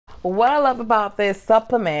what I love about this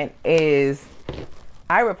supplement is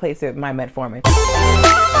I replace it with my metformin.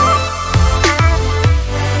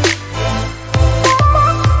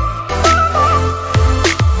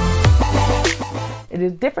 It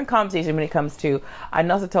is a different conversation when it comes to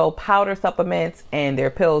Inositol powder supplements and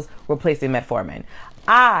their pills replacing metformin.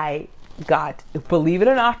 I got, believe it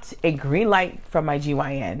or not, a green light from my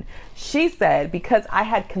GYN. She said because I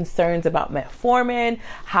had concerns about metformin,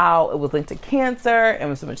 how it was linked to cancer, and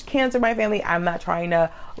with so much cancer in my family, I'm not trying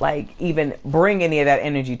to like even bring any of that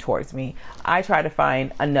energy towards me. I try to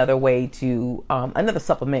find another way to, another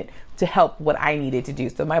supplement to help what I needed to do.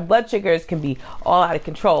 So my blood sugars can be all out of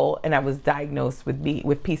control, and I was diagnosed with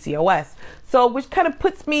PCOS. So which kind of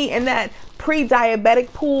puts me in that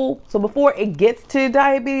pre-diabetic pool. So before it gets to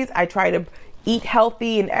diabetes, I try to eat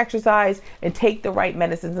healthy and exercise and take the right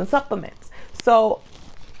medicines and supplements. So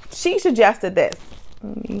she suggested this.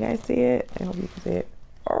 You guys see it? I hope you can see it.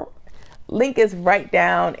 Link is right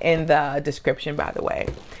down in the description, by the way.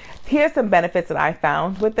 Here's some benefits that I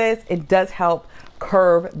found with this. It does help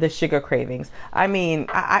curb the sugar cravings. I mean,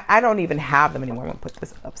 I don't even have them anymore. I'm gonna put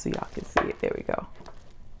this up so y'all can see it. There we go.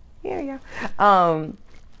 Here we go.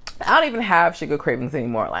 I don't even have sugar cravings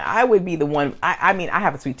anymore. Like I would be the one, I mean, I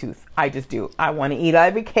have a sweet tooth. I just do. I want to eat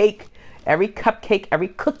every cake, every cupcake, every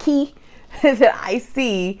cookie that I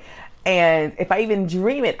see. And if I even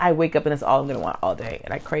dream it, I wake up and it's all I'm going to want all day.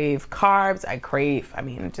 And I crave carbs. I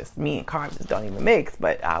mean, just me and carbs just don't even mix,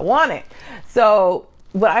 but I want it. So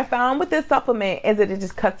what I found with this supplement is that it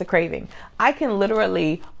just cuts the craving. I can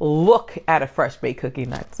literally look at a fresh baked cookie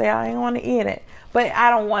and I'd say, I don't want to eat it, but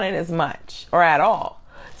I don't want it as much or at all.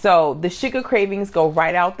 So the sugar cravings go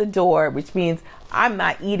right out the door, which means I'm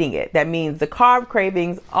not eating it. That means the carb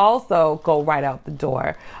cravings also go right out the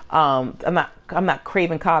door. I'm not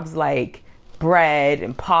craving carbs like bread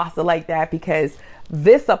and pasta like that because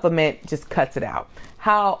this supplement just cuts it out.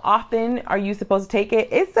 How often are you supposed to take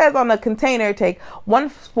it? It says on the container, take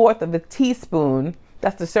 1/4 of a teaspoon.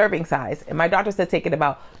 That's the serving size. And my doctor said take it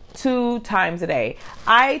about 2 times a day.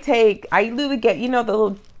 I literally get, you know, the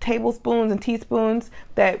little tablespoons and teaspoons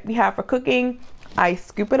that we have for cooking. I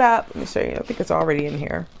scoop it up. Let me show you. I think it's already in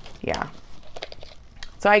here. Yeah.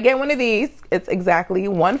 So I get one of these. It's exactly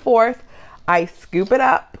 1/4. I scoop it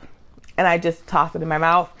up and I just toss it in my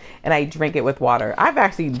mouth and I drink it with water. I've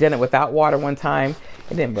actually done it without water one time.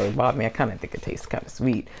 It didn't really bother me. I kind of think it tastes kind of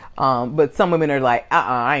sweet. But some women are like,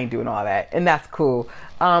 I ain't doing all that. And that's cool.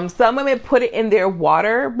 Some women put it in their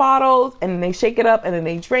water bottles and they shake it up and then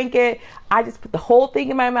they drink it. I just put the whole thing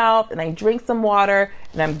in my mouth and I drink some water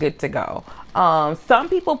and I'm good to go. Some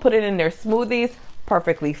people put it in their smoothies,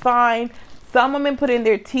 perfectly fine. Some women put in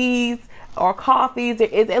their teas or coffees. There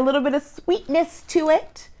is a little bit of sweetness to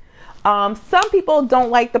it. Some people don't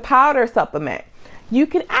like the powder supplement. You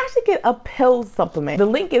can actually get a pill supplement. The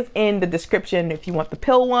link is in the description if you want the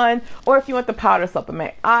pill one or if you want the powder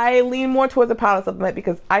supplement. I lean more towards the powder supplement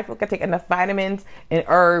because I feel like I take enough vitamins and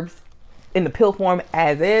herbs in the pill form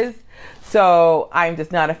as is. So I'm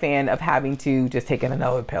just not a fan of having to just take in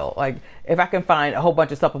another pill. Like if I can find a whole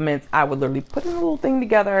bunch of supplements, I would literally put in a little thing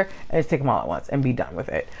together and just take them all at once and be done with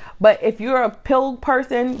it. But if you're a pill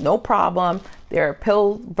person, no problem. There are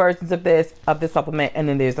pill versions of this supplement. And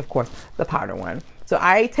then there's of course the powder one. So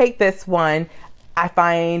I take this one. I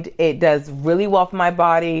find it does really well for my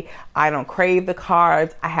body. I don't crave the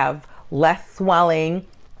carbs. I have less swelling.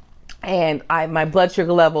 And my blood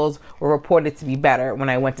sugar levels were reported to be better when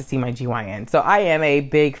I went to see my GYN. So I am a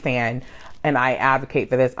big fan and I advocate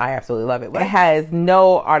for this. I absolutely love it. It has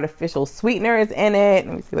no artificial sweeteners in it.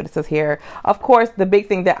 Let me see what it says here. Of course, the big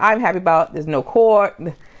thing that I'm happy about, there's no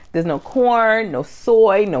corn, no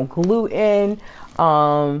soy, no gluten.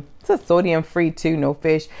 It says sodium free too, no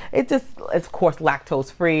fish. It's of course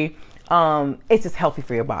lactose free. It's just healthy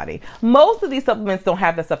for your body. Most of these supplements don't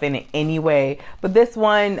have that stuff in it anyway, but this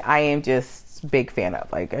one I am just big fan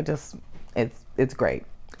of. Like it's great.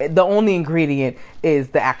 The only ingredient is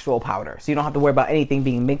the actual powder, so you don't have to worry about anything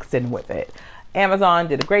being mixed in with it. Amazon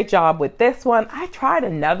did a great job with this one. I tried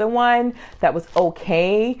another one that was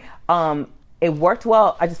okay. It worked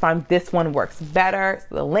well. I just found this one works better.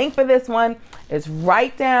 So the link for this one is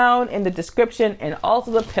right down in the description and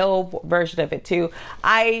also the pill version of it too.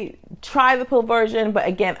 I try the pill version, but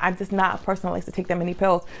again, I'm just not a person that likes to take that many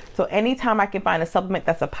pills. So anytime I can find a supplement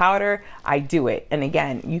that's a powder, I do it. And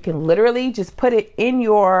again, you can literally just put it in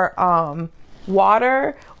your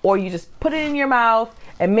water or you just put it in your mouth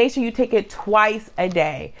and make sure you take it twice a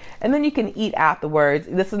day. And then you can eat afterwards.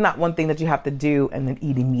 This is not one thing that you have to do and then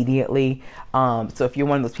eat immediately. So if you're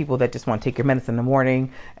one of those people that just want to take your medicine in the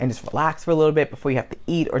morning and just relax for a little bit before you have to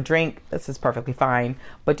eat or drink, this is perfectly fine.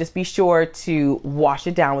 But just be sure to wash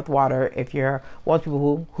it down with water if you're one of the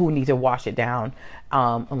people who need to wash it down.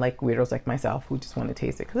 Unlike weirdos like myself who just want to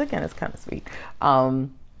taste it, because again, it's kind of sweet.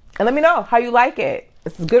 And let me know how you like it.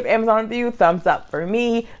 This is good Amazon review. Thumbs up for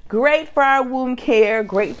me. Great for our wound care,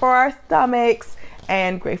 great for our stomachs,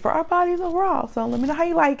 and great for our bodies overall. So let me know how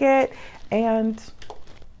you like it. And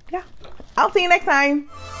yeah, I'll see you next time.